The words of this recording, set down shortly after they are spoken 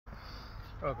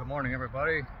Well, good morning,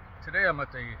 everybody. Today I'm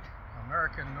at the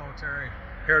American Military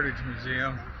Heritage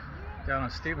Museum down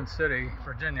in Stevens City,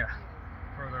 Virginia,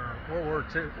 for their World War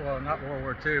II, well, not World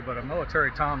War II, but a military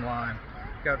timeline.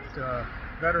 Got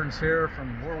veterans here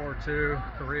from World War II,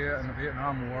 Korea, and the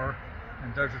Vietnam War,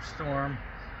 and Desert Storm.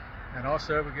 And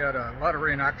also we got a lot of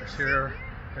reenactors here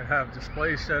that have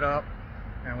displays set up,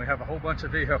 and we have a whole bunch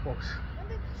of vehicles.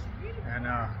 And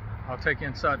I'll take you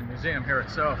inside the museum here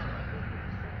itself.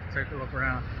 Take a look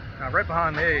around. Now, right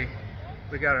behind me,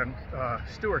 we got a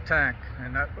Stuart tank,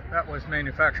 and that was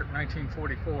manufactured in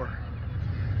 1944.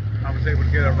 I was able to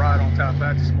get a ride on top of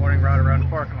that this morning, ride around the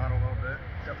parking lot a little bit.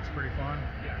 That was pretty fun.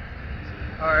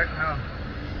 All right, now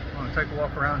I'm gonna take a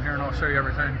walk around here and I'll show you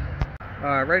everything. All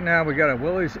right, right now we got a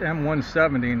Willys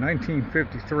M170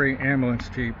 1953 ambulance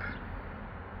Jeep.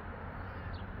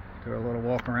 Do a little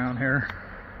walk around here.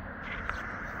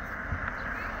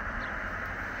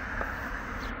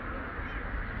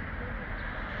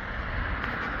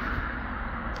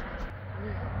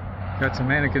 Got some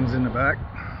mannequins in the back.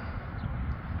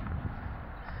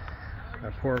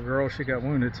 That poor girl, she got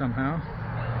wounded somehow.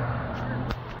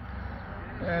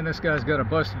 And this guy's got a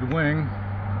busted wing.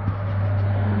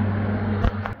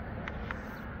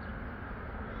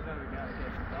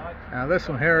 Now this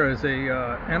one here is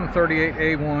a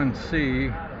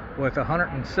M38A1C with a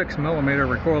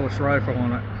 106mm recoilless rifle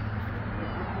on it.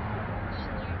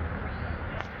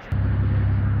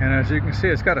 And as you can see,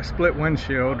 it's got a split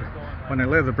windshield. When they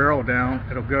lay the barrel down,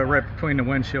 it'll go right between the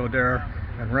windshield there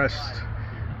and rest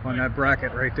on that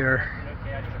bracket right there.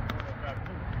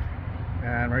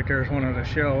 And right there's one of the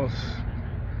shells.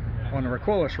 On the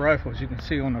recoilless rifles, you can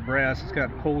see on the brass, it's got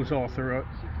holes all through it.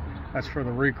 That's for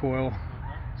the recoil,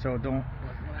 so don't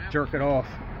jerk it off.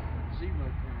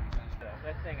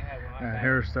 And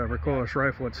here's the recoilless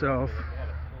rifle itself.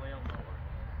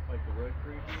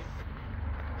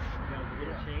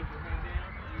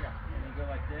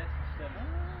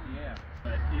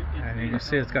 And you can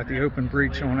see it's got the open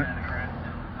breech on it. I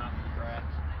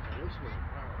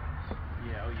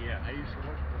used to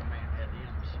work for a man that had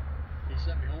M's. He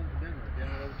sent me home for dinner.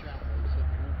 Dinner at Old Chapel. He sent me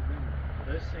home for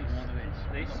dinner. This thing's one of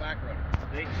these. The back road.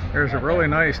 There's a really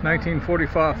nice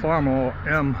 1945 Farmall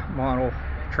M model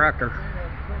tractor.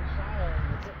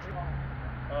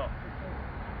 Oh.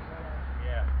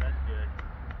 Yeah, that's good.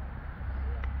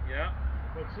 Yeah.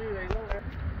 But see, they don't have...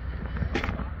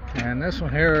 And this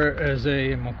one here is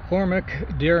a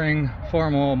McCormick Deering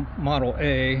Farmall Model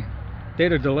A.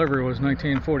 Date of delivery was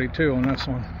 1942 on this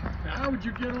one. Now, how would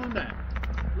you get on that?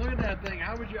 Look at that thing.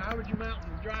 How would you mount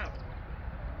and drive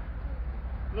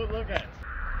it? Look at it.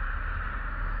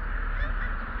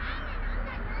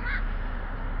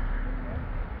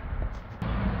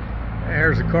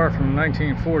 Here's a car from the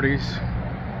 1940s.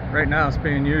 Right now it's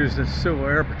being used as Civil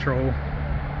Air Patrol.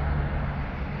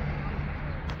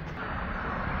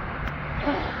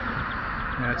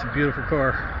 That's a beautiful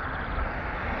car.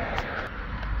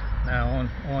 Now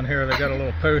on here they got a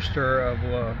little poster of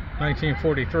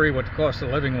 1943, what the cost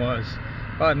of living was.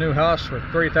 Bought a new house for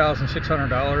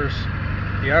 $3,600.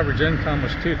 The average income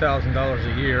was $2,000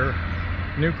 a year.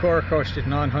 New car cost you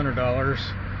 $900.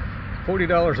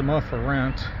 $40 a month for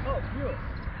rent.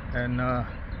 And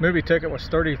movie ticket was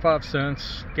 35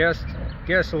 cents.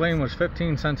 Gasoline was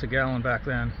 15 cents a gallon back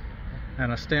then.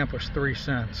 And a stamp was 3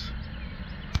 cents.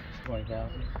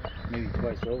 20,000, maybe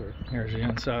twice over. Here's the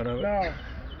inside of it. No,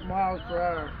 miles per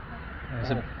hour.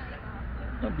 It's a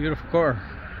beautiful car.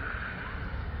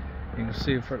 You can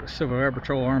see for the Civil Air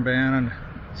Patrol armband and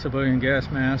civilian gas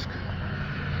mask.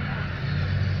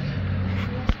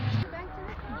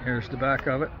 Here's the back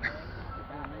of it.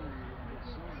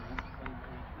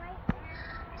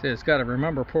 See, it's got a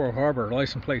Remember Pearl Harbor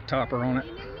license plate topper on it.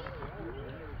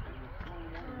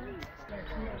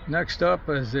 Next up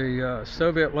is a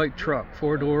Soviet light truck,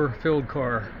 4-door field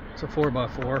car. It's a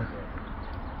 4x4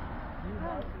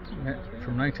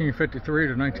 from 1953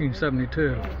 to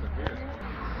 1972.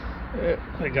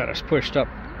 They got us pushed up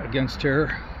against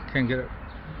here. Can't get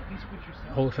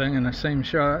the whole thing in the same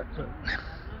shot.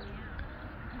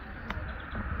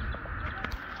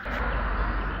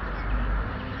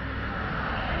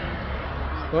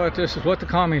 But this is what the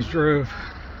commies drove.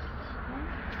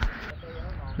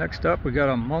 Next up, we got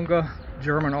a Munga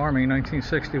German Army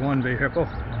 1961 vehicle.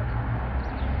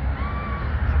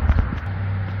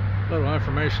 A little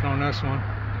information on this one.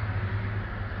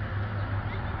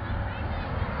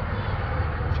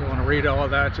 If you want to read all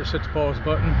of that, just hit the pause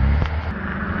button.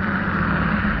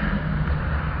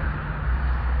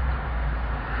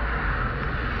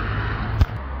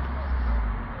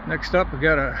 Next up, we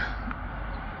got a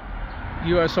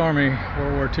U.S. Army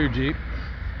World War II Jeep.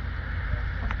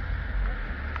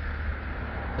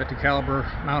 50 caliber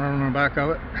mounted on the back of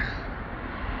it.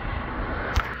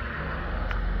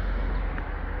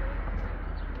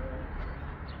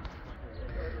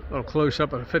 A little close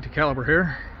up of a 50 caliber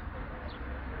here.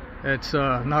 It's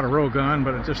not a real gun,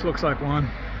 but it just looks like one.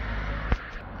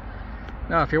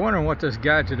 Now, if you're wondering what this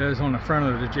gadget is on the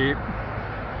front of the Jeep,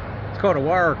 it's called a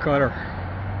wire cutter.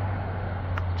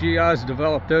 GIs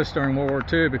developed this during World War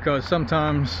II because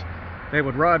sometimes they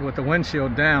would ride with the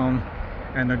windshield down,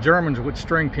 and the Germans would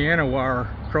string piano wire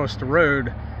across the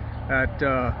road at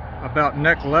about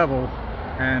neck level,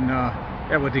 and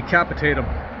it would decapitate them.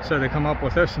 So they come up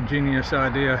with this ingenious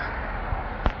idea.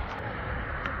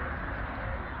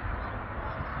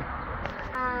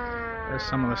 There's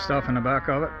some of the stuff in the back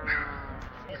of it.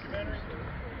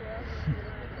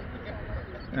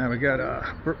 Now we got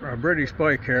a British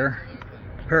bike here.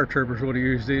 Paratroopers would have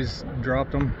used these and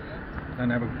dropped them,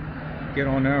 and they would get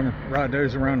on there and ride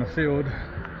those around the field.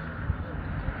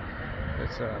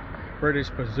 It's a British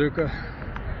bazooka.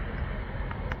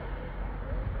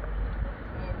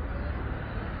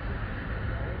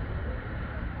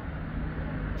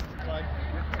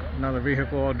 Another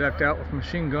vehicle all decked out with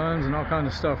machine guns and all kinds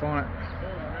of stuff on it.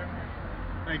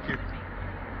 Thank you.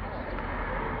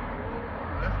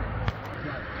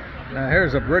 Now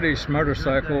here's a British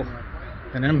motorcycle,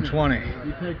 an M20.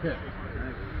 You take that.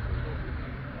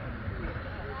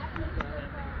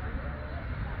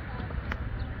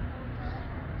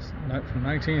 From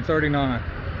 1939.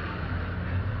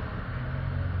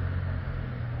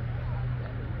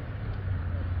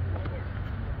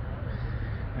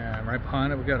 And right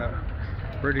behind it we got a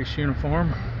British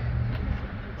uniform.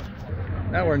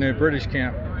 Now we're in the British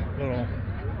camp, little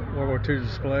World War II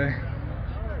display.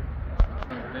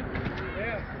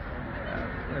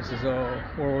 This is all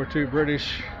World War II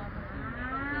British.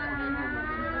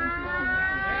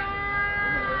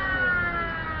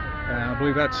 And I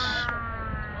believe that's,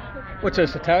 what's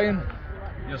this, Italian?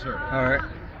 Yes, sir. All right.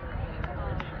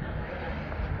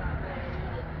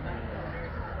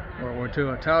 World War II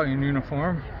Italian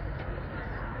uniform.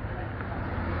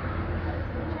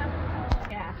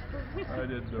 I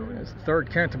did. It's 3rd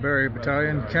Canterbury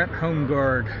Battalion, Kent Home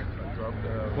Guard.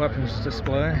 Weapons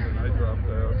display. I dropped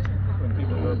out when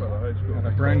people were up out of high school. Got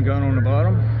a Bren gun on the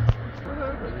bottom.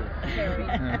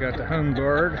 And I got the Home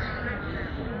Guard.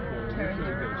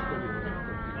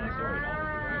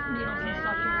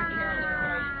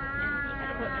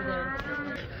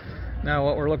 Now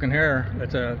what we're looking here,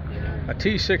 it's a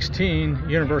T-16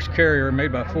 Universe carrier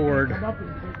made by Ford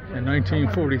in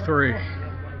 1943.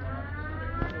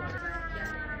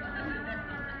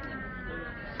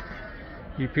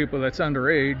 You people that's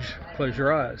underage, close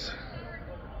your eyes.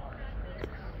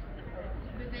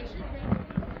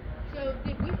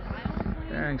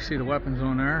 And you can see the weapons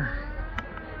on there.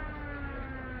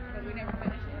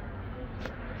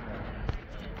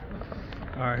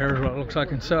 Alright, here's what it looks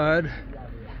like inside.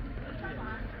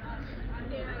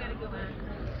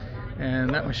 And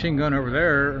that machine gun over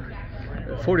there,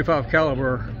 45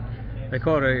 caliber, they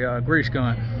call it a grease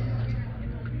gun.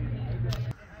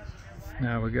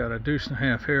 Now we got a deuce and a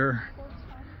half here,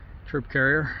 troop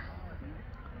carrier.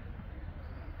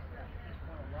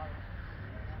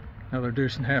 Another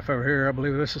deuce and a half over here. I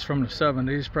believe this is from the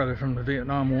 70s, probably from the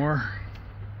Vietnam War.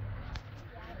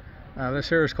 This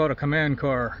here is called a command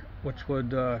car, which would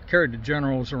carry the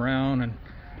generals around and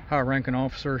high-ranking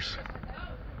officers.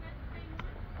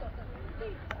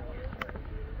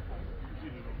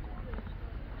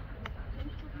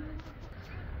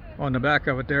 On the back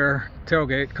of it there,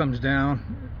 tailgate comes down.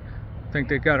 I think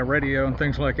they've got a radio and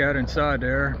things like that inside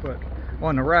there, but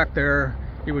on the rack there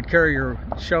you would carry your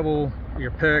shovel,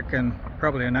 your pick, and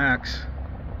probably an axe.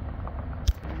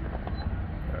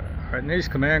 Right, in these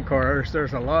command cars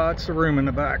there's lots of room in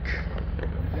the back,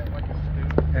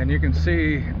 and you can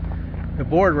see the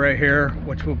board right here,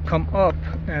 which will come up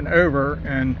and over,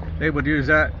 and they would use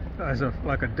that as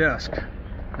like a desk.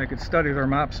 They could study their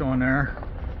maps on there.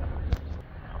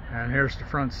 And here's the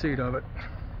front seat of it.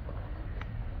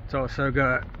 It's also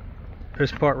got this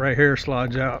part right here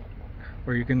slides out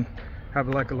where you can have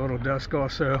like a little desk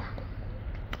also.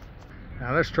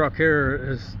 Now this truck here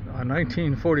is a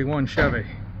 1941 Chevy.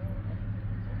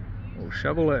 Old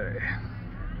Chevrolet.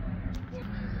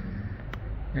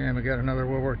 And we got another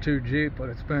World War II Jeep, but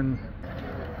it's been...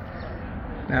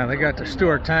 Now they got the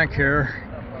Stuart tank here,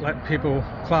 letting people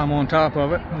climb on top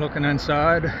of it, looking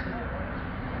inside.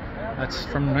 That's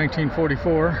from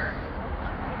 1944.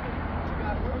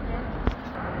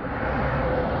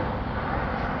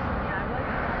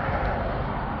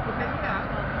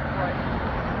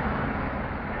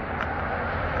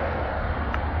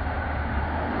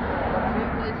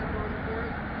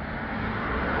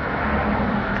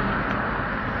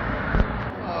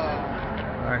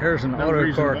 There's an No auto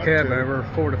reason car not cab to. over,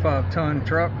 4 to 5 ton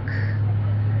truck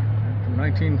from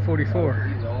 1944.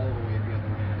 He's all the way the other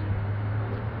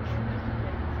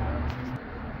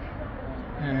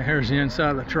end. And here's the inside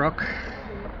of the truck.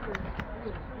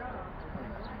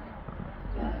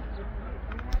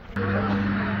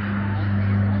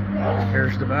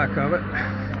 Here's the back of it. 84,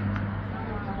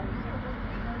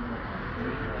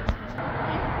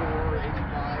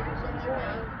 85 or something like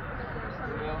that.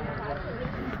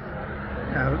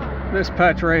 Now, this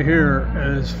patch right here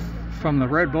is from the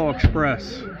Red Bull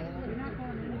Express.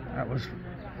 That was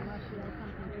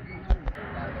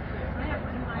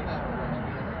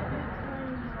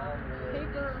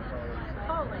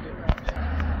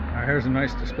here's a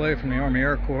nice display from the Army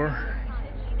Air Corps.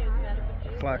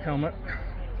 Flak helmet,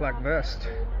 flak vest,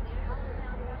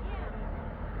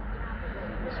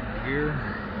 some gear,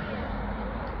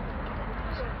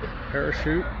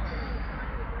 parachute.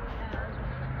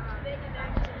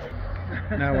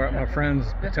 Now we're at my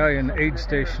friend's battalion aid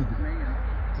station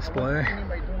display.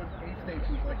 Anybody doing aid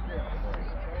stations like this.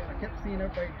 I kept seeing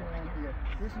everybody doing here.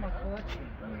 Here's my collection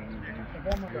of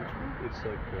all my It's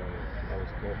like I was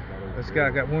talking about. This guy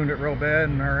got wounded real bad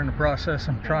and they're in the process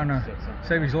of trying to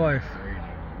save his life.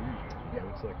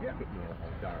 It's like putting a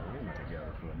diorama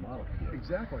together for a model kit.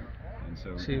 Exactly. And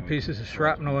so, See the pieces of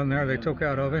shrapnel in there they took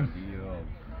out of him. idea of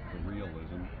the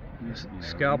realism.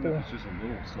 Scalpel. It's just a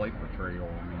little slight portrayal.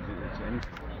 I mean, it's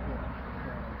anything.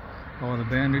 All the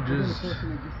And then bandages. of course, just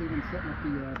even sitting at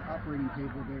the operating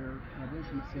table there, the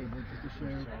instrument table, just to show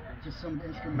just some of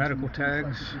the instruments. Medical and things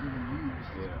tags. Like that they didn't use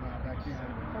back then.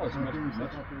 Oh, it's much, Doing much,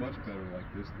 stuff like much that. better like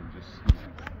this than just,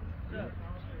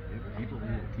 people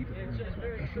will keep it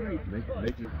real. Make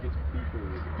it get people.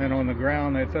 And on the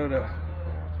ground they throw the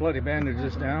bloody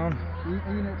bandages down. And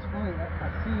you know, it's funny, I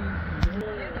see.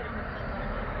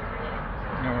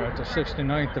 Now we're at the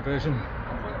 69th Division. I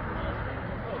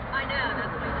know,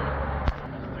 that's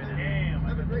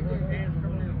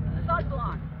what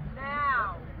Sunblock.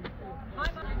 Now.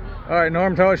 Alright,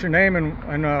 Norm, tell us your name and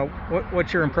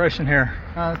what's your impression here?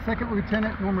 Second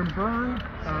Lieutenant Norman Byrne,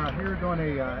 here doing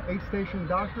a aid station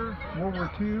doctor, World War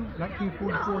II,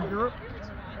 1944 Europe.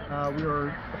 We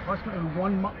are approximately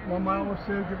one mile or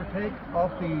so, give or take,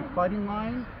 off the fighting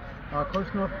line, close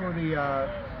enough for the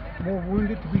more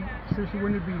wounded to be seriously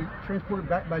wounded to be transported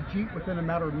back by jeep within a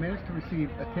matter of minutes to receive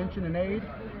attention and aid,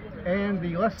 and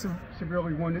the less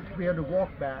severely wounded to be able to walk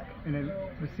back and then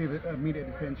receive immediate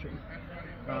attention.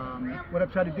 What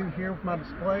I've tried to do here with my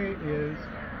display is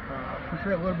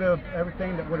portray a little bit of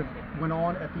everything that would have went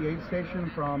on at the aid station,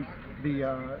 from the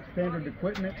standard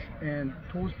equipment and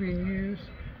tools being used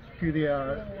to the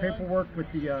paperwork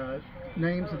with the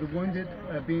names of the wounded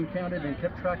being counted and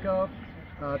kept track of,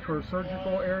 to our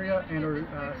surgical area and our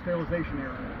sterilization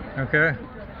area. Okay,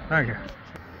 thank you.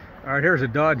 Alright, here's a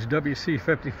Dodge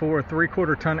WC-54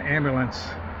 3/4 ton ambulance.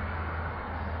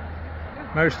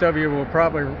 Most of you will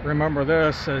probably remember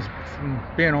this as from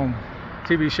being on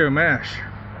TV show MASH.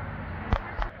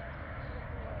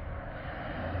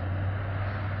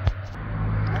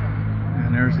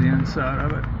 And there's the inside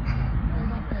of it.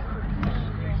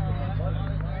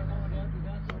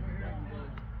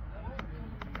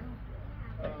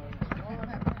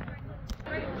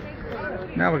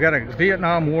 Now we got a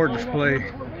Vietnam War display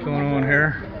going on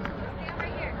here.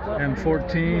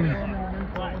 M14,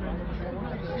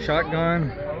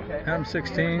 shotgun,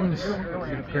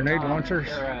 M16s, grenade launchers.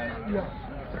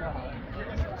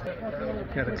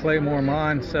 Got a Claymore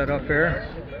mine set up here.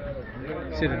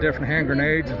 See the different hand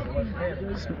grenades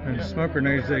and smoke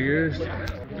grenades they used.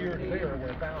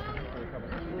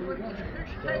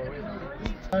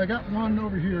 I got one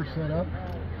over here set up.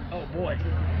 Oh boy.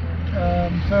 So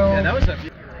Yeah, that was a.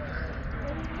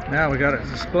 Now we got a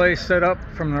display set up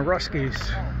from the Ruskies.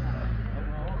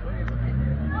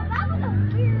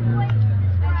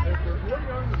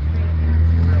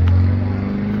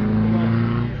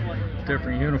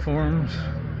 Different uniforms.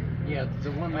 Yeah,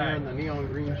 the one there in the neon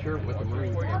green shirt with the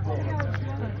Marine cap on it.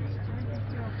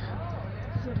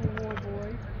 Civil War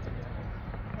boy.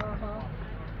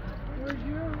 Where's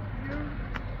your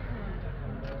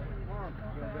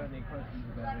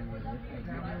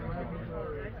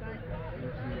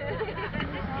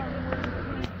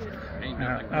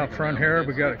Out front here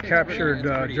we got a captured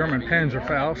German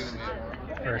Panzerfaust,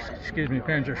 or excuse me,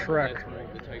 Panzerschreck.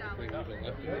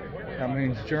 That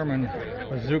means German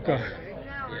bazooka.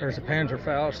 There's a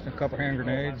Panzerfaust and a couple hand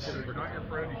grenades.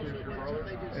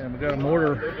 And we got a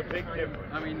mortar,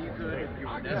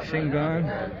 machine gun,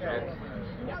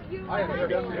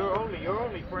 You're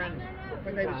only friends.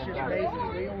 But they was just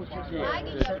amazing. We always just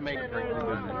Just to make a break.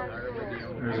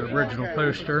 There's an original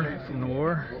poster from the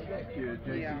war.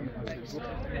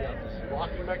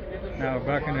 Now we're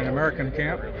back in an American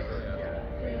camp.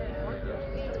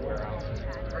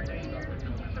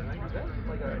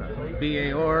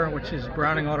 BAR, which is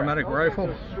Browning Automatic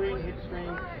Rifle.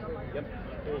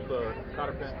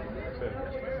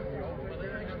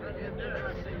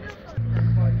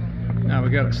 Now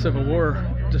we got a Civil War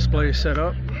display set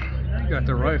up. Got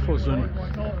the rifles and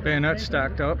bayonets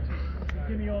stacked up.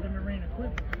 Give me all the marine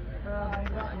equipment.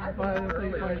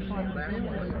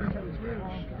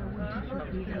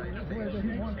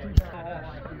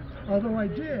 Although I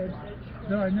did,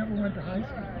 though I never went to high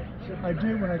school. I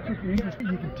did when I took the English.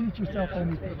 You can teach yourself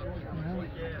anything, you know.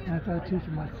 And that's what I teach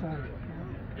my son.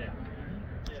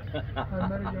 I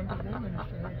met a younger woman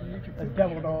and she had a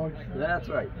devil dog. That's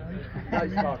right.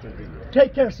 Nice talking to you.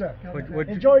 Take care, sir.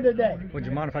 Enjoy the day. Would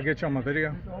you mind if I get you on my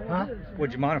video? Huh?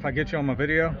 Would you mind if I get you on my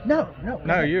video? No.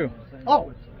 No, you.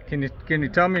 Oh. Can you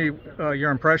tell me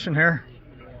your impression here?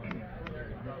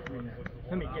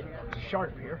 Let me get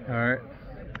sharp here. All right.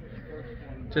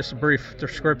 Just a brief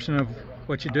description of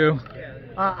what you do.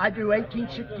 I do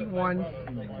 1861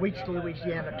 Weeks,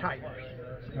 Louisiana Tigers.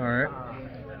 All right.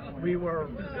 We were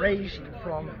raised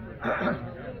from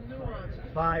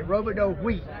by Robideau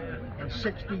Wheat in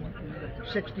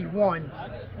 61.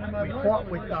 We fought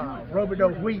with Robideau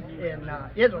Wheat in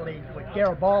Italy with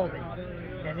Garibaldi,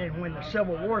 and then when the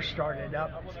Civil War started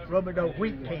up, Robideau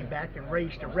Wheat came back and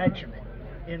raised a regiment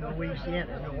in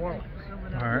Louisiana, New Orleans.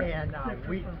 All right. And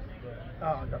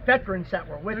the veterans that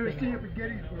were with me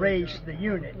raised the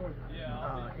unit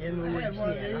in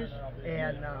Louisiana,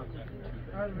 and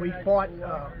we fought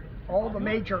all the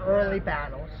major early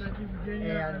battles,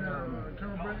 and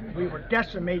we were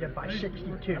decimated by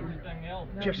 62,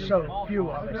 just so few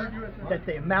of us, that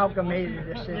they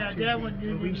amalgamated us into the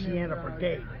Louisiana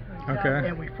Brigade. Okay.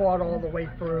 And we fought all the way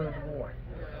through the war.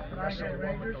 The rest of the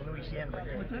war with the Louisiana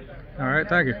Brigade. All right.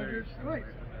 Thank you.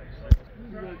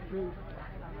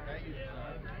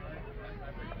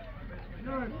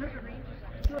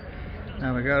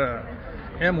 Now we got a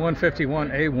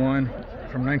M151A1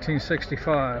 from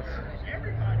 1965.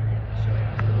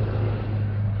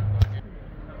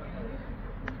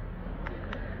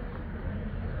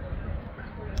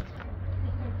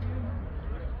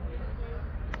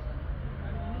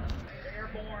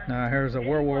 Now here's a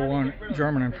World War I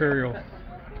German Imperial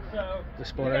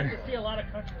display.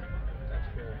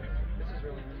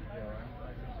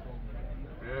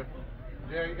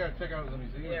 Yeah, you gotta check out the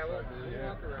museum. Yeah,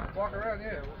 walk around,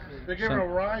 yeah. They give a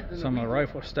ride. Some of the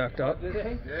rifles stacked up. Yeah,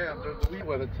 there's a wheat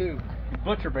with it too.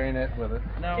 Butcher bayonet with it.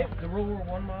 Now, the World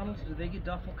War I models, do they get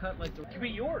duffel cut like the? Could be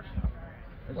yours.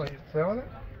 What, you selling it?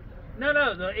 No,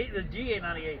 the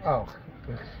GA98. Oh,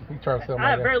 he tried to sell me. I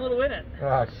have very little in it.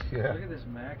 Oh shit. Look at this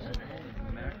Max.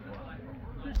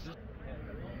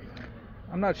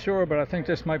 I'm not sure, but I think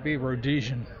this might be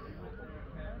Rhodesian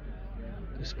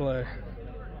display.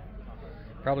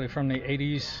 Probably from the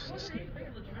 80s,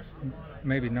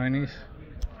 maybe 90s.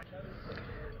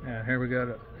 And here we got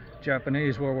a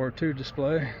Japanese World War II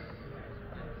display.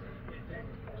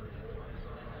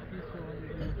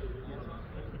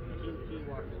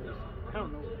 I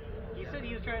don't know. He said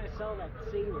he was trying to sell that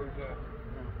sailor.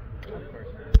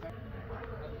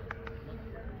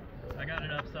 I got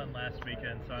enough sun last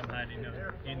weekend, so I'm hiding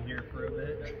in here for a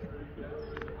bit.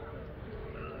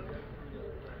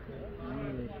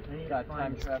 Got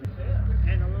time travel.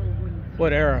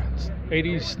 What era?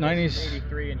 80s, 90s?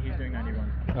 83 and he's doing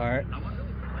 91. All right.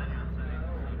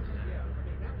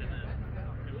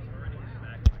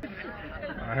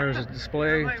 Here's a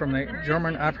display from the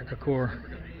German Afrika Korps.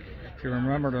 If you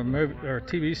remember the movie or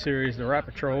TV series, The Rat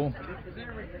Patrol.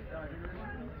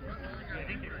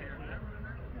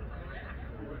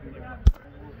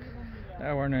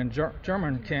 Now we're in a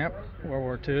German camp, World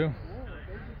War II.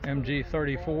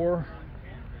 MG-34,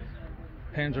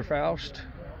 Panzerfaust,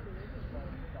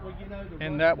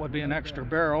 and that would be an extra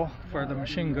barrel for the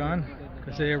machine gun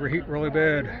because they overheat really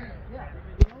bad.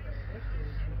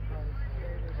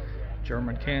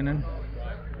 German cannon.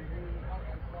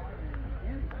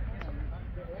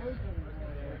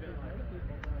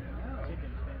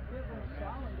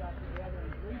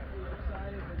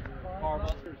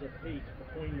 Arbusters of peace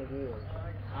between the wars,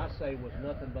 I say, was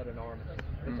nothing but an armistice,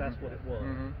 because that's what it was.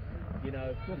 You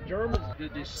know, the Germans, the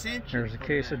dissension. Here's a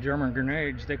case of German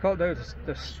grenades. They call those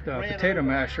the potato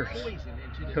mashers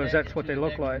because that's what they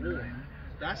look like.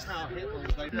 That's how Hitler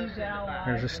was able to.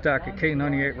 There's a stack of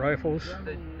K98 rifles. And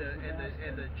the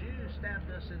Jews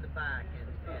stabbed us in the back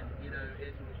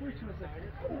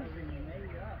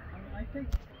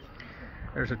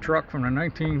There's a truck from the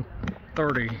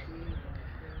 1930.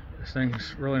 This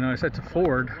thing's really nice. It's a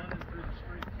Ford.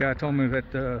 The guy told me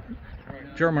that the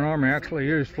German army actually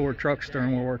used Ford trucks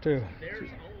during World War II.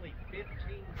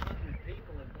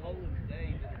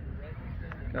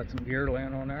 Got some gear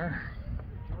laying on there.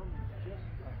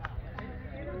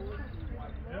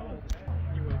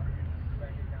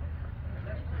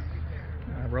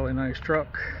 A really nice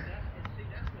truck.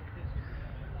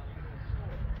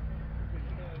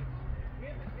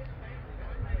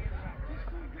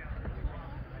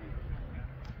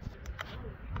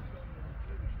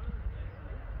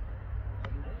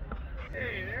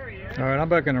 Alright, I'm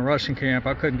back in the Russian camp.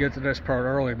 I couldn't get to this part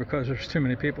early because there's too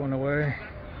many people in the way.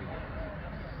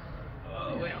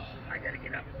 Oh, well, I gotta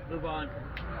get up. Move on.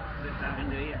 Good talking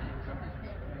to you.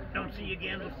 Don't see you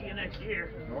again. We'll see you next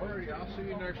year. Alright, I'll see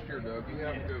you next year, Doug. You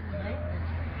have a good one.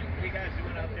 What are you guys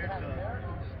doing out there to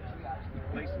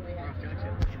play some cross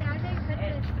junction?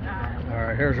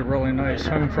 Alright, here's a really nice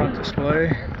home front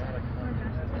display.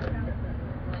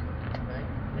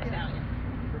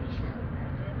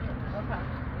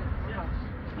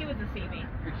 He was a CB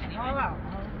anyway.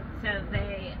 So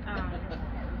they,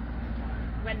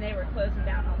 when they were closing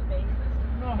down all the bases,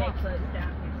 they closed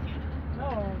down his unit.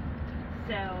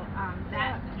 So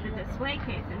that the display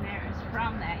case in there is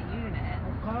from that unit.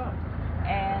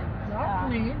 And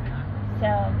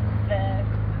so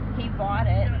he bought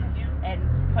it and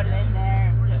put it in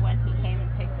there. But when he came and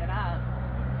picked it up,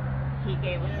 he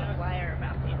gave us a flyer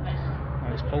about the event.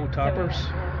 Nice pole toppers. So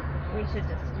we should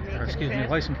just make Or excuse me,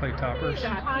 license plate toppers.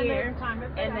 Stop here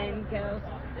and then go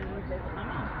and visit my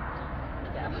mom.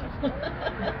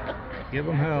 Give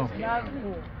them hell. Yeah.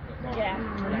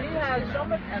 He has so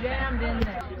much jammed in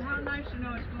there. How nice to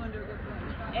know it's going to a good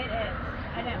place. It is.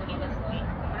 I know he was sweet.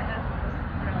 My husband was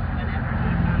thrilled whenever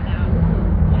he found out,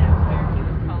 where he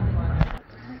was calling.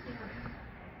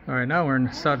 Alright, now we're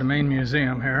inside the main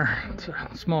museum here. It's a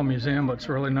small museum, but it's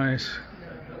really nice.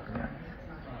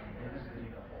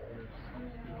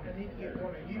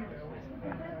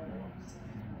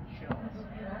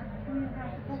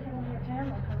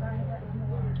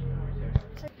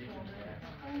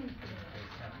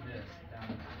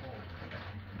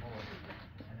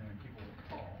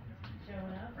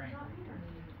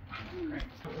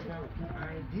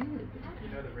 I did. You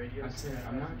know the radio? I said,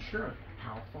 I'm not sure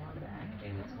how far back,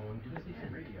 and it's going to the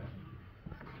radio.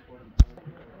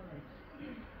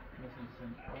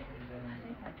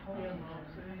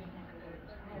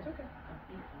 It's okay.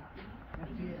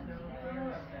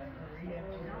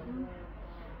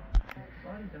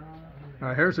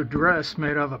 Alright, here's a dress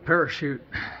made of a parachute.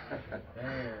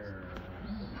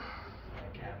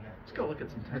 Let's go look at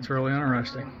some. It's really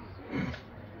interesting.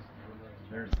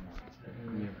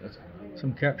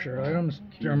 Some captured items,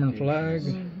 German flag,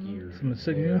 some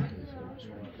insignia.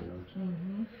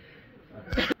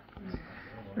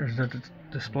 There's the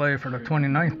display for the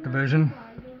 29th Division.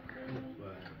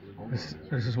 This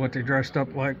is what they dressed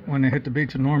up like when they hit the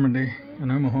beach of Normandy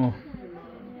in Omaha.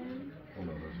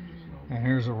 And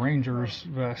here's a Rangers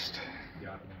vest.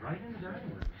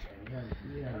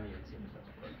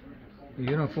 The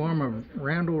uniform of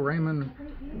Randall Raymond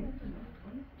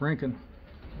Rankin,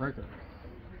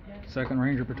 2nd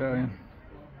Ranger Battalion.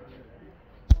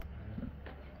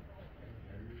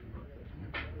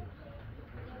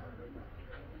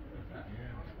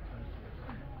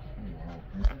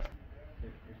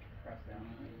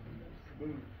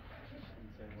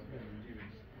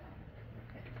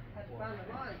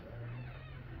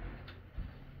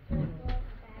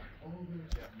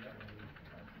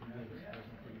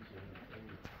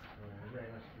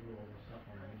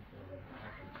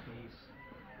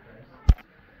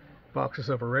 Boxes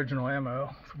of original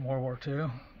ammo from World War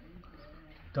II.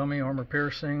 Dummy armor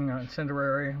piercing,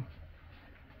 incendiary,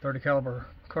 30 caliber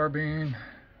carbine,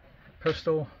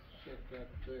 pistol.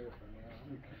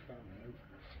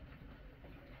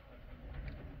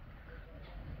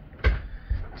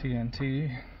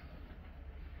 TNT.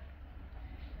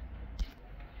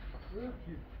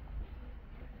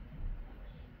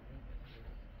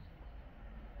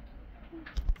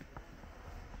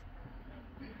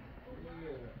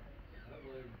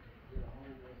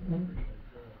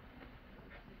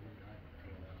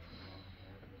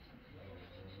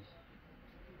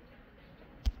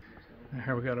 And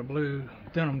here we got a blue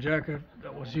denim jacket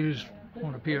that was used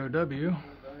on a POW.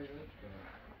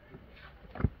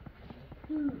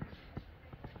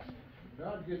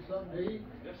 Get something to eat?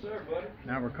 Yes, sir, buddy.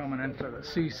 Now we're coming into the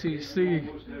CCC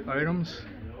items.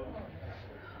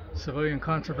 Civilian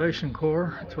Conservation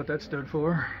Corps, that's what that stood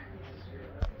for.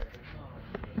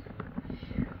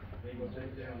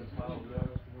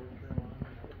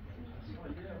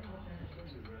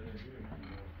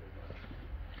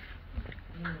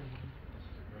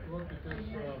 Look at this.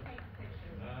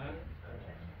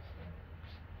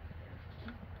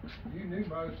 You knew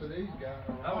most of these guys.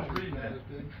 I was reading that.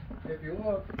 If you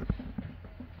look,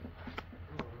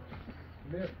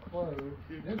 Myth Clove,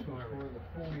 this was for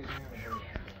the 40th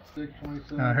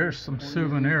anniversary. Now here's some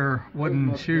souvenir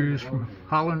wooden shoes from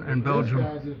Holland and Belgium. This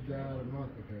guy just died a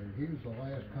month ago. He was the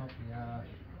last company I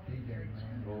DJ'd, man.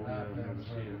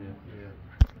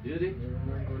 Did he? I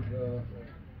remembered a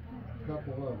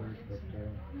couple others, but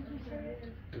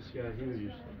This guy here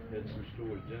used to head some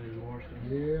store, Jenny Marston.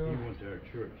 Yeah. He went to our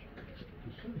church.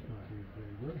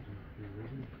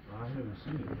 I haven't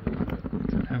seen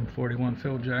him. M41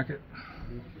 field jacket.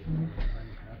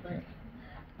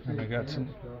 And they got some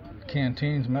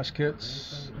canteens, mess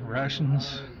kits,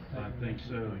 rations. I think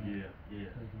so, yeah.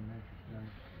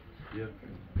 Yep.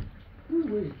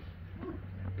 Look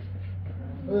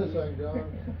at this thing,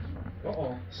 John.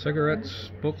 Uh-oh. Cigarettes,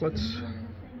 booklets.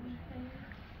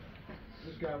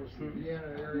 This guy was from Vienna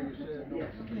area, you said. No.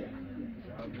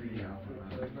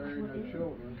 They married no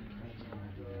children.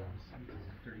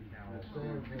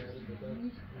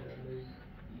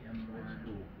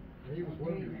 He was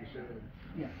one of you said.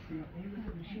 Yeah, he was a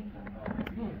machine gun.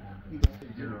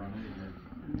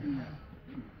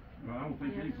 Well, I don't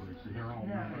think anybody said they're all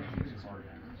hard.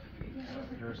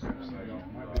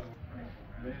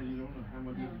 Man, you don't know how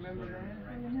much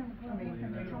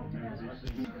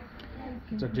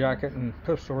It's a jacket and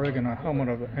pistol rig and a helmet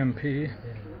of the MP.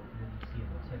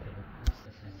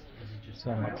 It's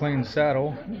a McLean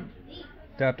saddle,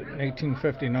 adapted in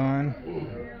 1859.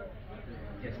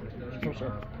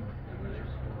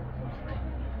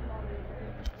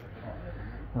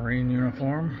 Marine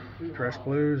uniform, dress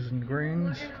blues and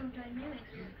greens.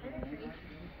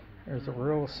 There's a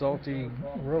real salty,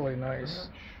 really nice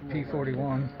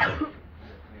P41.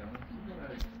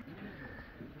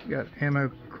 Got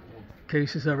ammo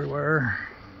cases everywhere.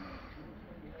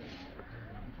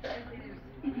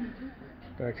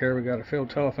 Back here we got a field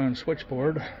telephone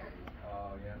switchboard.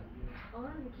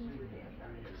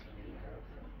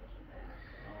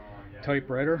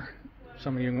 Typewriter.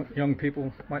 Some of you young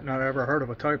people might not have ever heard of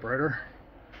a typewriter.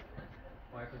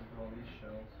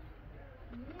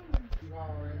 A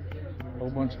whole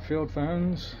bunch of field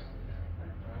phones.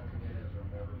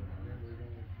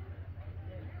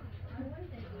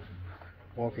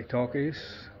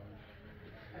 Walkie-talkies.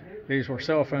 These were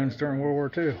cell phones during World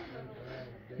War II.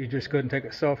 You just couldn't take a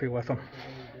selfie with them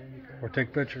or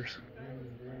take pictures.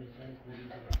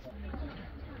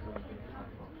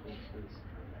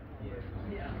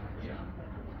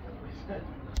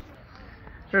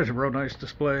 There's a real nice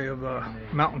display of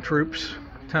mountain troops,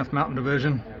 10th Mountain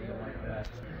Division.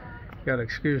 Got to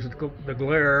excuse the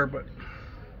glare, but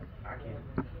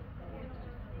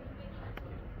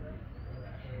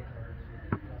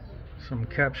some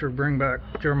captured bring back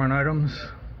German items.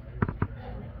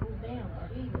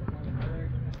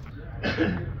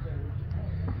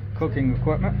 Cooking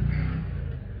equipment.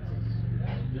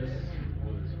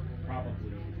 Rather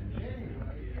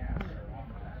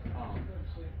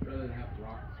than have the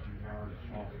rockets too far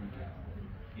off from the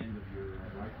end of your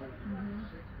rifle,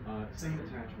 same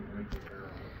attachment right there.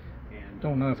 And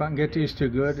Don't know if I can get these too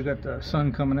good. They got the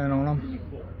sun coming in on them.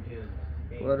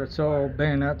 But it's all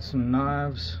bayonets and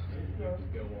knives.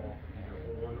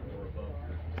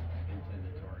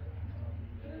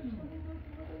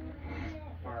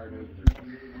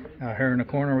 Here in the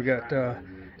corner we got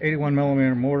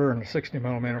 81mm mortar and a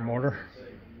 60mm mortar.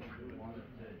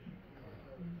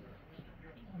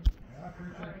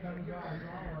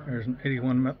 There's an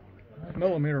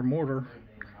 81mm mortar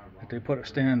that they put a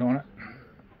stand on it.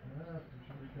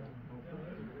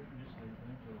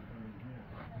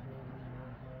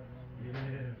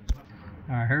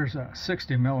 Here's a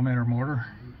 60mm mortar.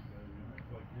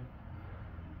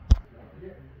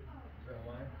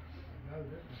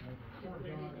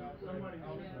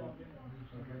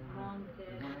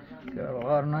 Got a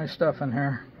lot of nice stuff in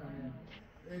here.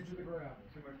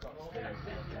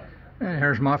 And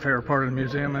here's my favorite part of the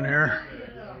museum in here.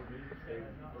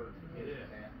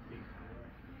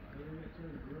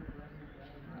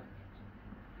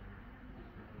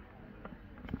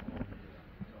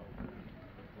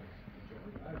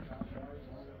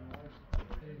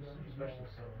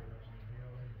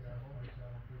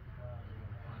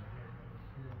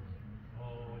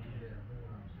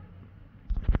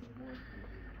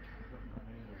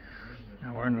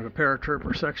 Now we're into the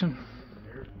paratrooper section.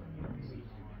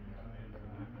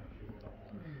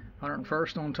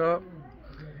 101st on top,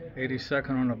 82nd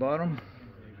on the bottom.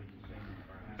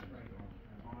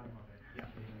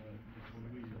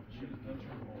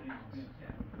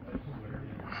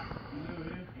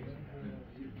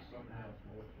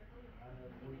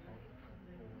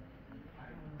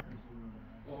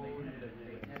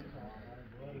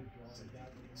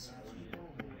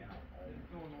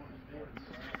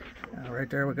 Right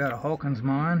there we got a Hawkins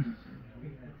mine.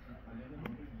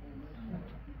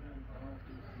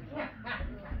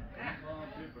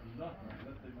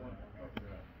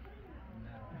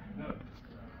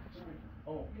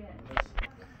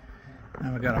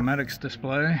 Now we got a medics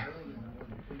display.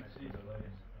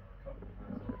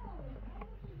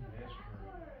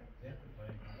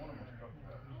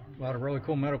 A lot of really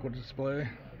cool medical display.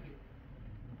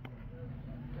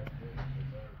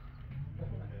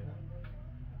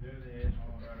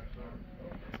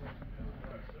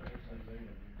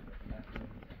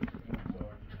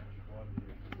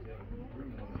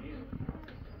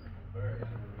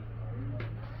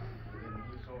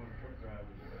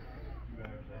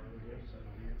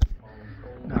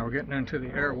 Now we're getting into the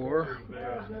Air War,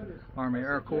 Army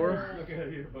Air Corps.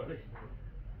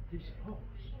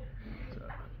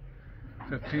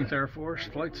 15th Air Force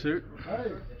flight suit.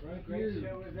 Hey, thank you.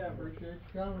 Appreciate you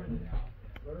coming.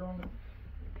 Put her on the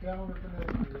calendar for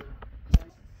next year.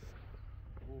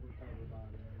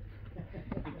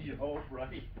 You hope,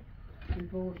 right? She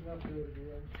forcing up to it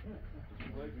again.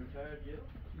 Wait, you're tired yet?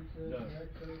 She says No.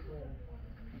 next April.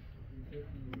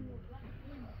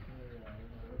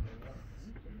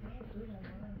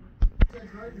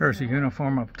 There's the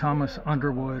uniform of Thomas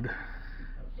Underwood.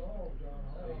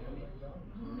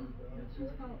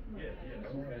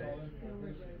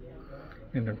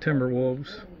 And the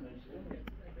Timberwolves.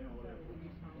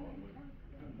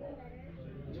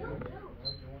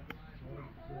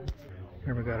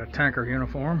 Here we got a tanker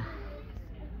uniform.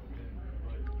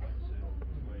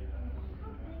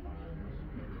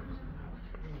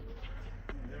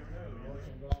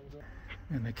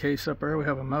 In the case up there we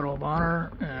have a Medal of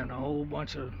Honor and a whole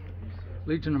bunch of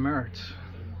Legion of Merits.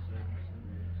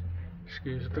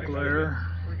 Excuse the glare.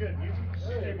 We're good. You?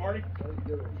 Hey, Marty.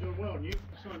 Doing well, and you?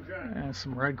 Sun's shining. And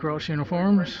some Red Cross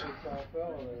uniforms.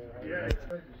 Yeah.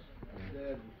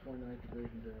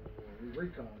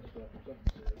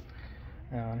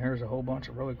 And here's a whole bunch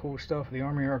of really cool stuff of the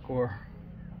Army Air Corps.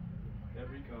 That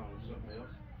recon was something else.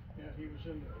 Yeah, he was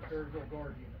in the Fairville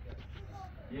Guard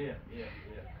unit. Yeah.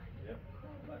 Yep.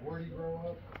 Where did you grow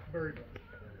up? Berryville.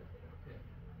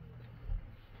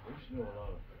 We used to know a lot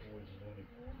of boys in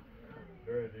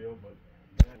Berryville, but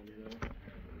now, you know.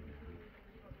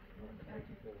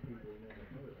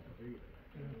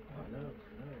 I know.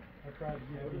 I tried to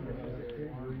get him to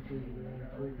read through the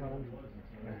 3 times.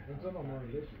 And some of them are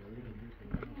this year.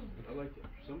 I like that.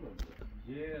 Some of them.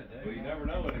 Yeah, well, you never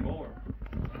know anymore.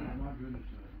 Oh my goodness.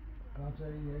 Tom said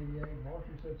 88.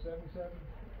 Marshall said 77.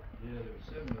 Yeah, there were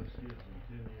 7 of those kids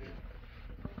in 10 years.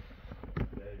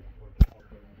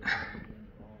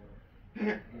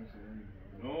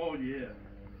 Oh yeah.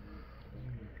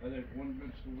 I think one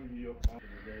good story he up one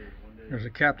day. There's a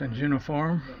captain's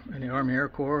uniform in the Army Air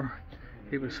Corps.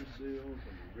 He was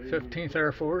 15th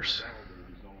Air Force.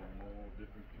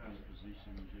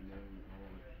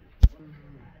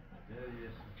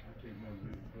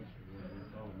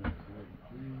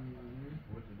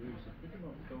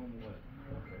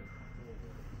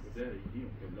 Daddy, he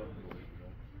don't put nothing away, you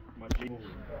know. My G,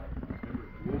 remember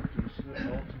Wolfton Smith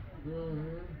Austin?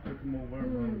 Took him over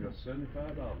and got $75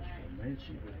 for him. Man,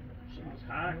 she was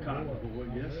high cotton boy,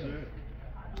 yes sir.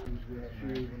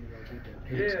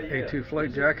 A2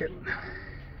 flight jacket.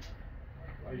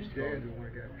 I used to dad when I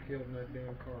got killed in that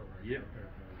damn car. Yep.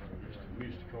 We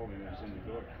used to call him, when I was in the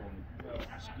dark, call him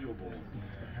Steel Boy.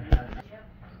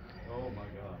 Oh my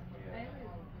God.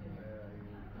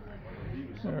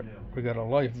 We got a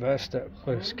life vest that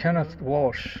was Kenneth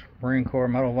Walsh, Marine Corps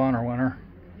Medal of Honor winner.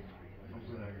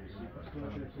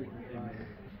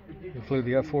 He flew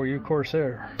the F4U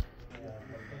Corsair.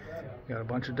 Got a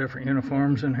bunch of different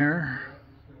uniforms in here.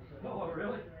 Oh,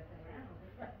 really?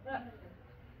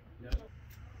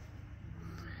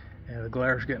 Yeah, the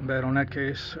glare's getting bad on that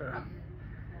case.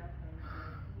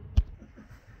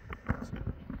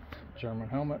 German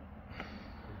helmet.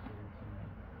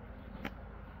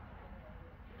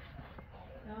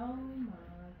 Oh my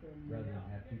goodness. Rather than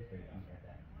have two faces like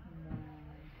that.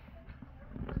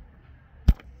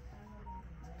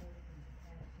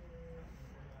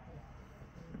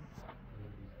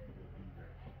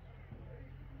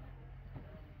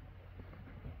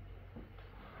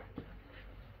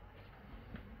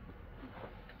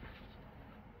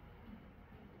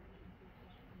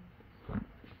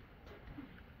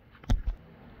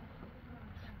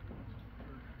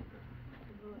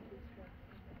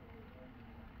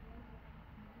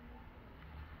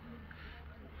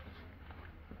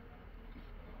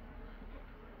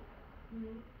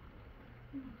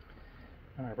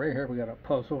 All right, right here we got a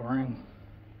puzzle ring.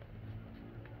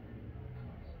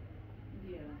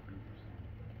 Yeah.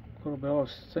 Little bell of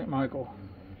St. Michael.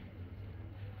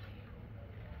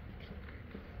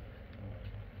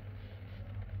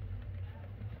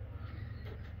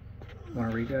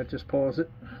 Want to read that? Just pause it.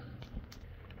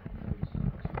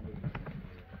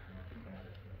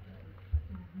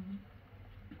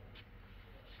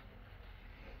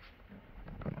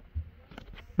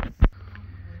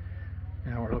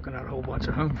 Now we're looking at a whole bunch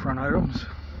of home front items.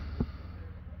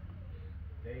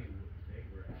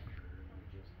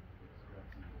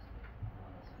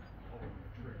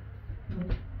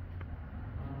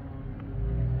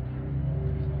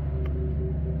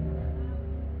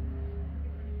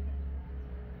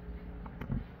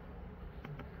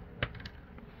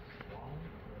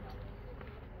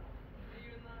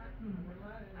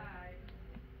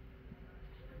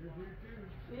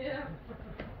 Yeah.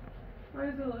 Why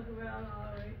does it look about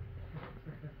all right?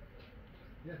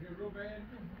 Yeah, you go bad?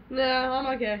 No, I'm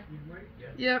okay.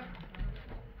 Yep.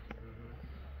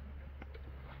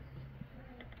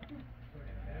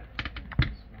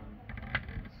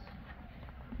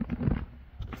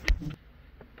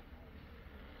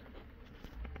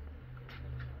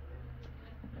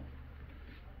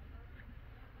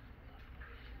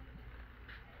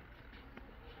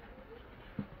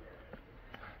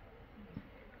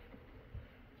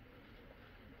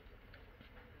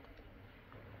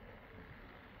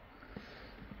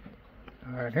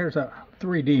 Alright, here's a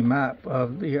 3D map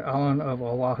of the island of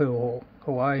Oahu,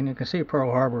 Hawaii, and you can see Pearl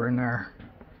Harbor in there.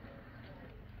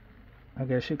 I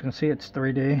guess you can see it's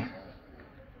 3D.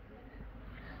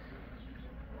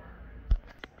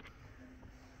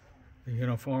 The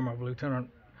uniform of Lieutenant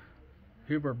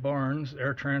Hubert Barnes,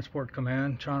 Air Transport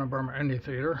Command, China Burma India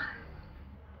Theater.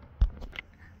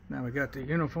 Now we got the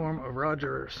uniform of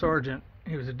Roger Sargent.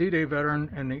 He was a D-Day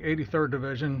veteran in the 83rd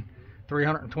Division,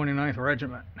 329th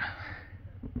Regiment.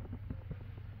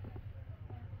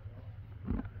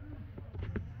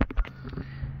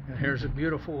 And here's a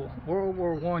beautiful World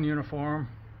War I uniform,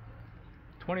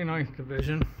 29th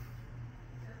Division.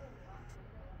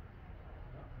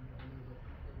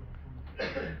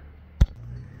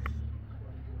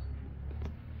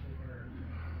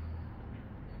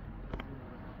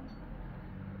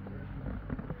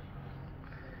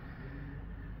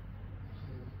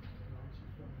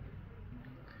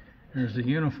 Here's the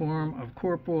uniform of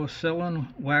Corporal Selin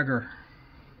Wagger.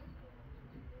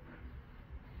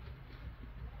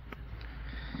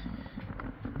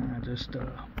 Just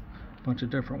a bunch of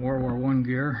different World War I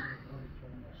gear.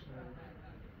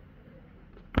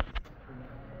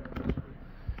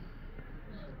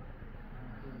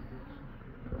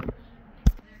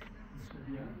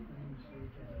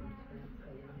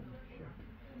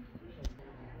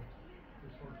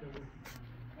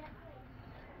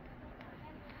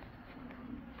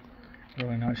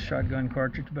 Really nice shotgun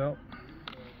cartridge belt.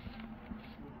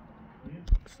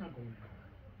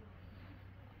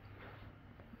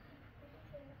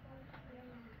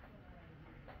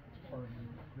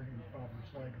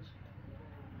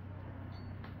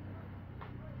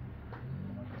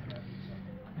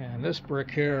 And this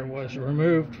brick here was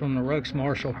removed from the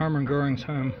Reichsmarschall Hermann Goering's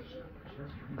home.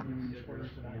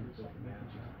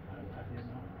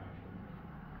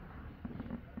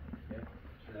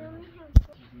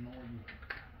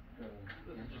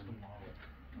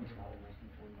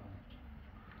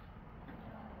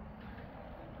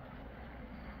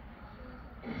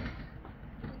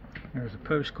 There's a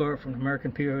postcard from the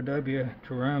American POW,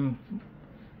 Jerome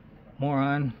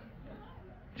Morin,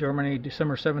 Germany,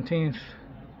 December 17th,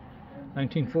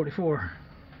 1944.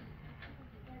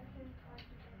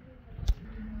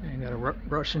 And you got a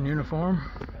Russian uniform.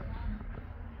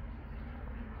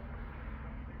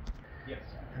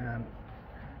 And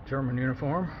German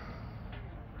uniform.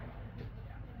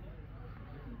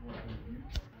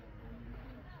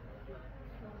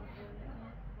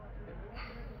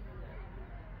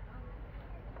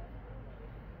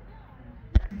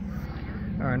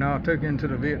 Alright, now I'll take you into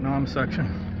the Vietnam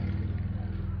section.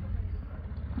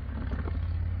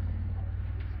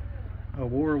 A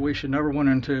war we should never went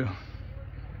into.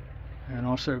 And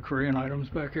also Korean items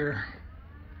back here.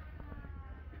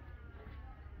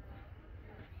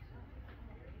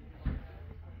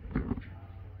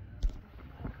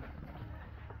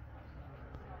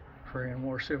 Korean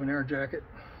War souvenir jacket.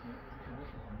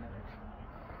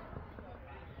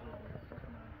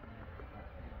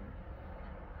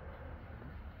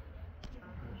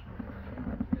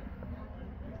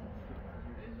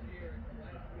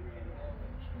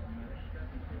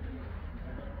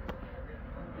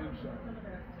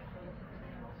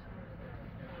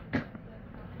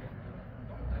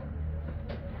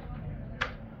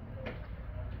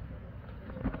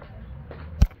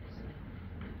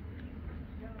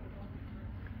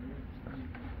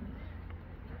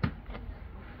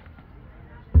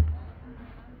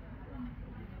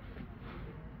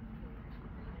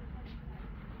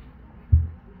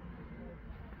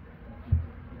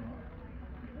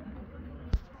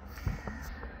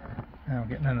 Now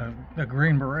getting in the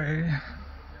Green Beret.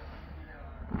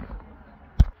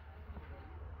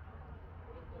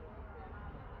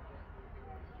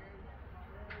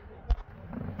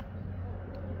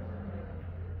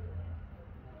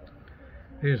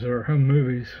 These are home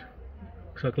movies.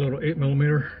 Looks like a little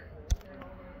 8mm.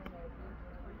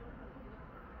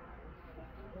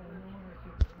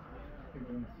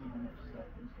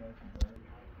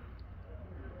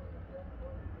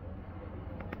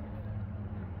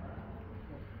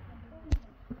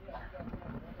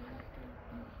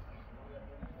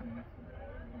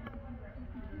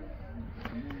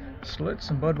 Schlitz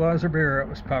and Budweiser beer, it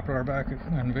was popular back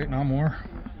in the Vietnam War.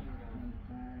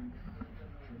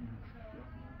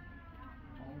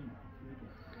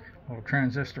 Little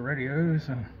transistor radios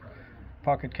and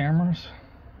pocket cameras.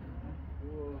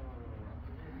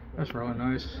 That's really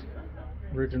nice.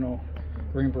 Original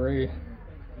Green Beret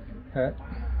hat.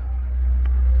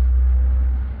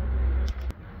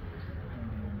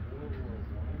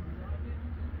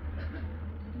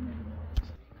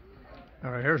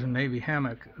 Alright, here's a Navy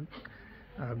hammock.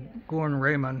 Gordon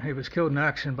Raymond, he was killed in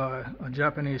action by a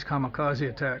Japanese kamikaze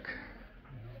attack.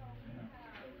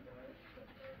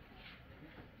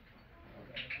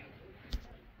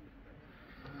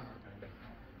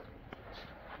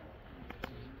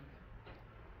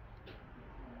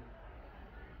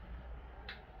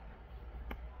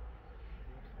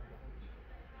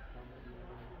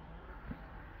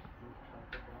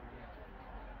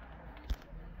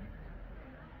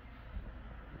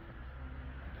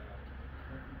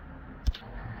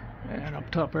 And up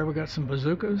top there we got some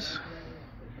bazookas,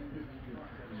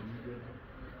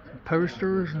 some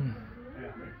posters, and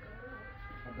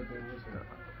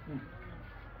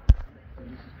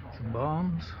some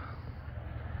bombs.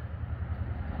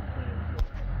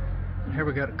 And here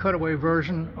we got a cutaway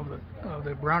version of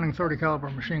the Browning 30 caliber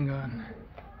machine gun.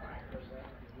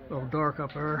 A little dark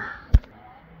up there.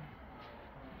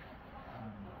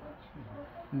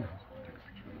 Yeah.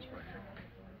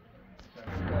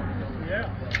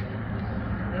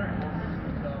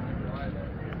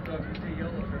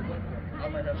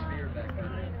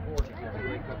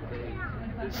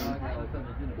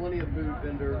 Plenty of food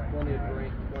vendor, plenty of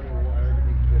drink, plenty of water,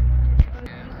 everything's good.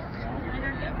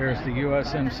 Here's the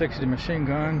US M60 machine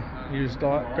gun, used a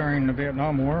lot during the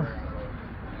Vietnam War.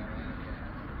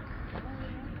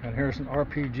 And here's an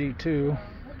RPG-2,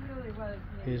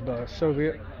 used by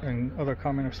Soviet and other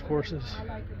communist forces.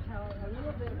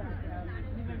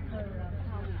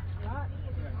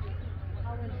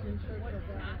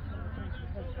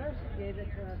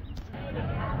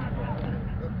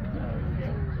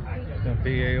 The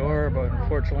BAR, but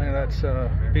unfortunately that's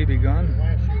a BB gun,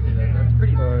 but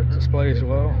it displays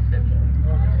well.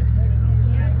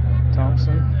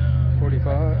 Thompson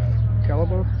 45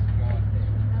 caliber.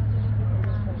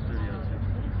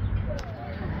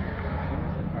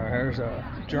 Here's a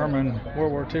German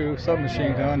World War II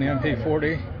submachine gun, the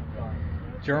MP40.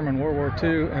 German World War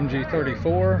II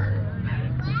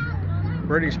MG34.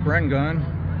 British Bren gun.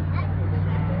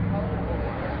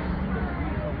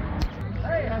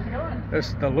 This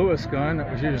is the Lewis gun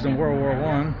that was used in World War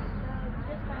I.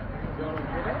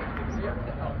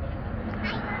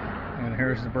 And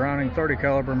here's the Browning 30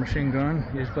 caliber machine gun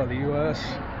used by the US.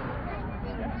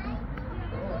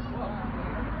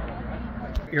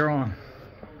 You're on.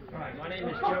 Alright, my name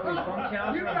is Joey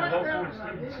Funkhauser. I'm local to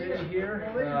Stephen City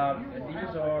here. And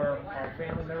these are our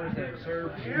family members that have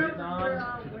served in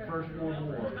Vietnam to the First World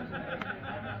War.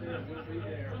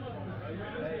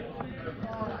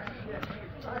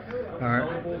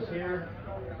 Notables here.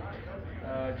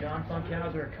 John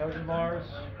Funkhauser, a cousin of ours.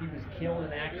 He was killed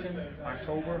in action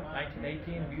October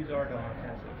 1918, Buzzardon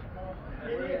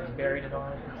offensive. He's buried in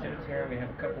Arlington Cemetery. We have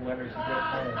a couple letters he wrote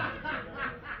home.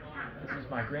 This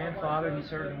is my grandfather. He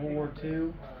served in World War II. He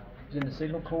was in the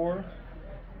Signal Corps.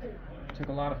 Took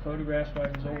a lot of photographs while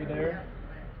he was over there.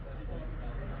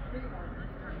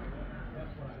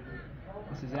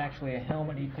 This is actually a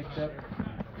helmet he picked up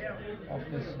off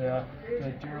this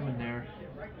German there.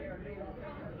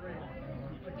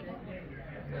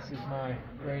 This is my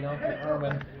great uncle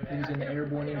Erwin. He was in the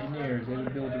Airborne Engineers. They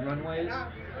would build the runways.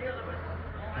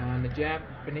 And the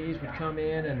Japanese would come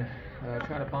in and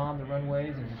try to bomb the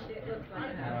runways, and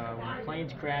when the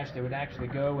planes crashed, they would actually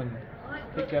go and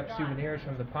pick up souvenirs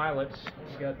from the pilots.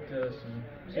 We got some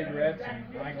cigarettes and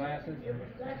eyeglasses and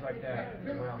things like that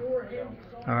as well. So.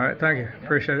 All right, thank you.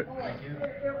 Appreciate it. Thank you.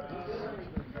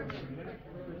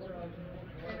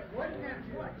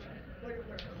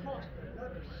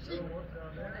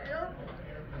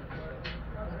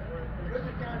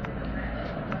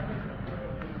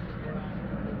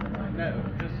 No,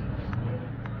 this is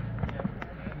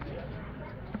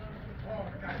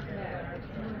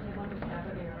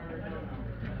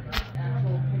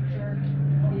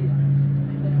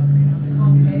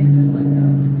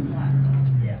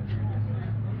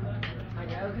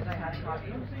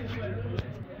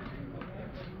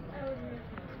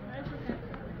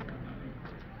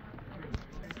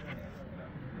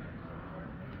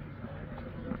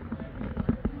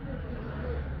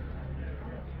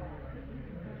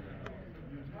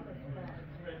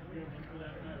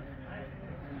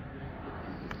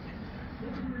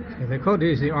They call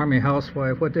these the Army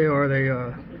Housewife. What they are, they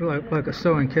like a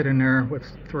sewing kit in there with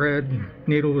thread, and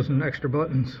needles, and extra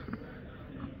buttons.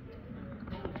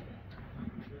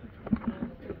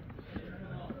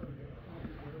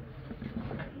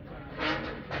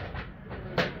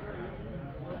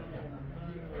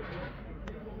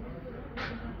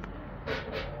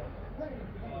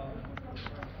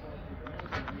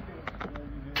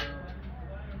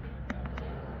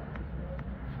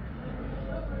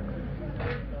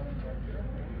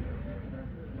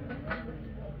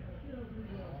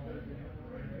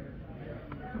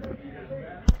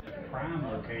 Prime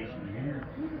location here.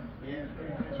 Yeah.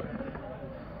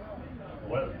 The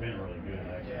weather's been really good,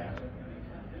 actually. Yeah.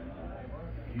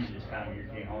 Usually this time of year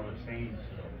can't hardly stand,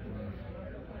 so.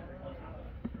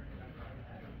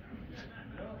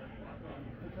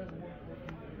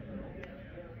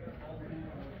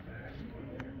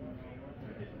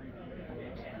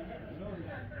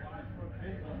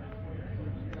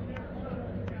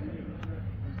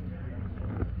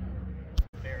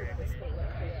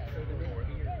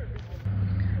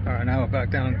 Alright, now we're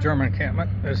back down in the German encampment.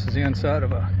 This is the inside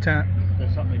of a tent,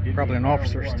 probably an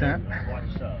officer's tent.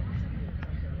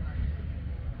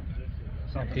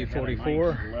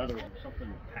 P-44. Leather,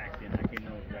 something packed in, I can't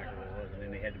know exactly what it was, and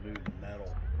then they had to move the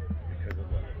metal because of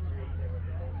the,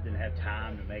 didn't have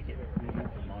time to make it,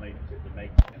 the money to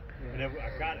make it. And I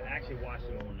actually watched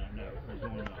it on that note. It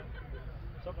was on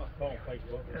something I saw on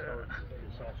Facebook. It started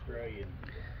this Australian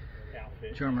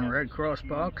outfit. German Red Cross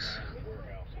box.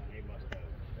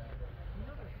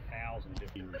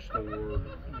 Restored.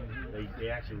 They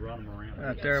actually run them around.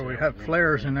 Out there we have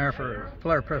flares in there for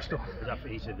flare pistol.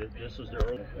 He said that this was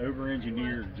their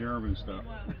over-engineered German stuff.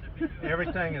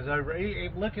 Everything is over.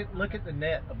 Look at the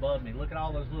net above me. Look at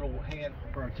all those little hands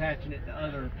for attaching it to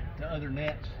other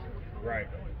nets. Right.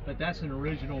 But that's an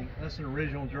original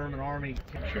German Army.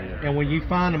 And when you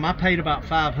find them, I paid about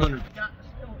 $500. You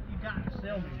got to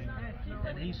sell me.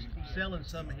 And he's selling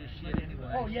some of his shit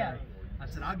anyway. Oh yeah. I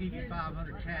said, I'll give you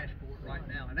 $500 cash for it right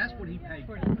now. And that's what he paid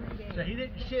for. So he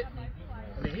didn't shit me.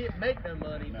 I mean, he didn't make no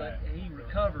money, but he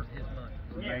recovered his money.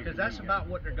 Because that's about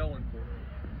what they're going for.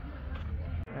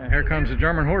 And here comes the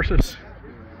German horses.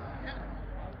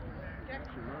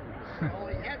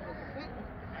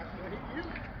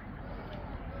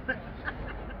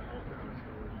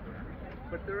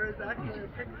 But there is actually a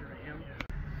picture of him.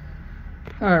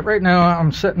 Alright, right now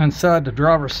I'm sitting inside the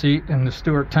driver's seat in the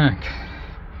Stuart tank.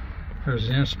 There's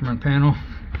the instrument panel,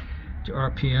 the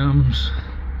RPMs,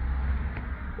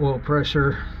 oil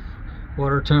pressure,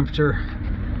 water temperature,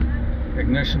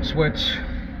 ignition switch.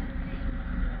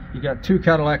 You got 2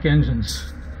 Cadillac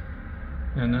engines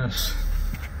in this.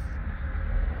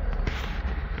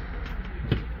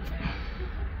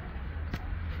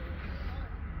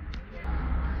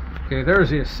 Okay,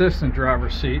 there's the assistant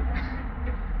driver's seat.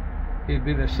 He'd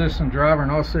be the assistant driver,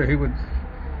 and also he would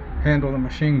handle the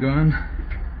machine gun.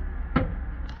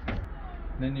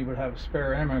 Then you would have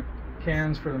spare ammo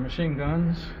cans for the machine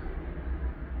guns.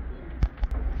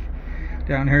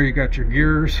 Down here you got your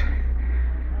gears.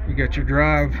 You got your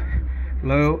drive,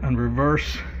 low and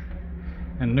reverse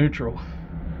and neutral.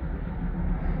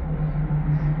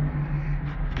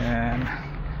 And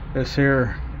this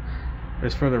here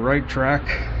is for the right track.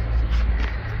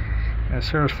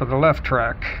 This here is for the left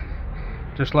track.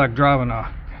 Just like driving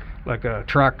a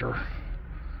tractor.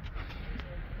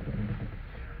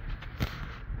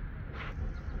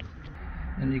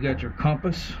 And you got your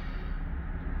compass.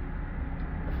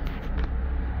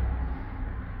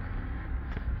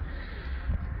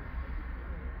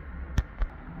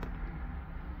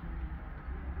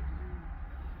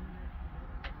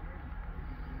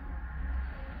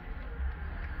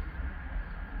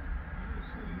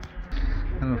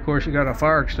 And of course you got a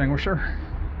fire extinguisher.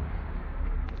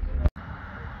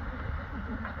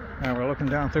 Now we're looking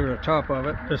down through the top of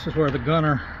it. This is where the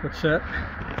gunner would sit.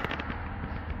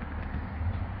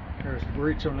 There's the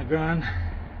breech on the gun.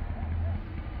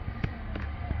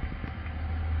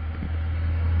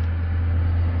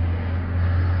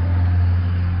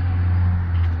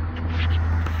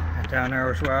 And down there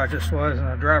was where I just was in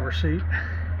the driver's seat.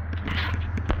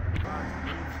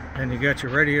 And you got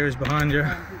your radios behind you. It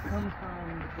comes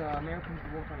from the Americans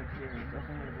who work on exteriors. That's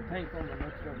one of the tank on the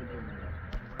next over Germany.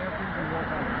 Americans who work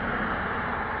on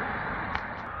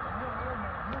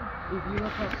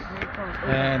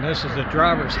And this is the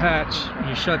driver's hatch.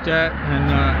 You shut that, and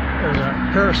there's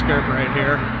a periscope right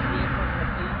here.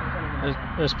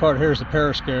 This part here is the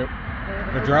periscope.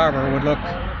 The driver would look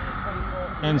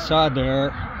inside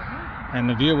there, and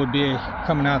the view would be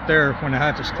coming out there when the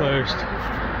hatch is closed,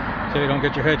 so you don't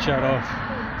get your head shot off.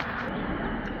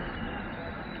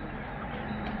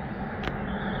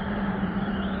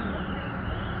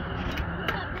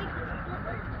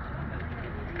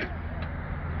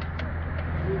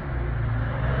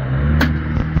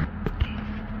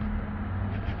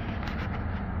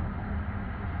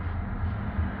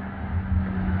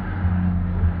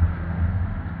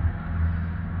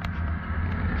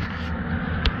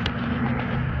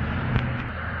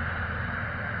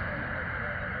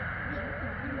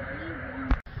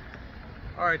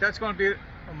 Alright, that's going to be it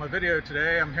on my video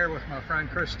today. I'm here with my friend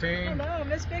Christine. Hello,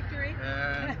 Miss Victory.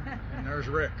 And there's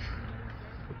Rick.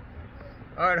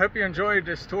 Alright, hope you enjoyed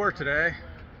this tour today.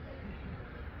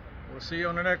 We'll see you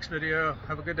on the next video.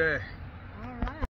 Have a good day.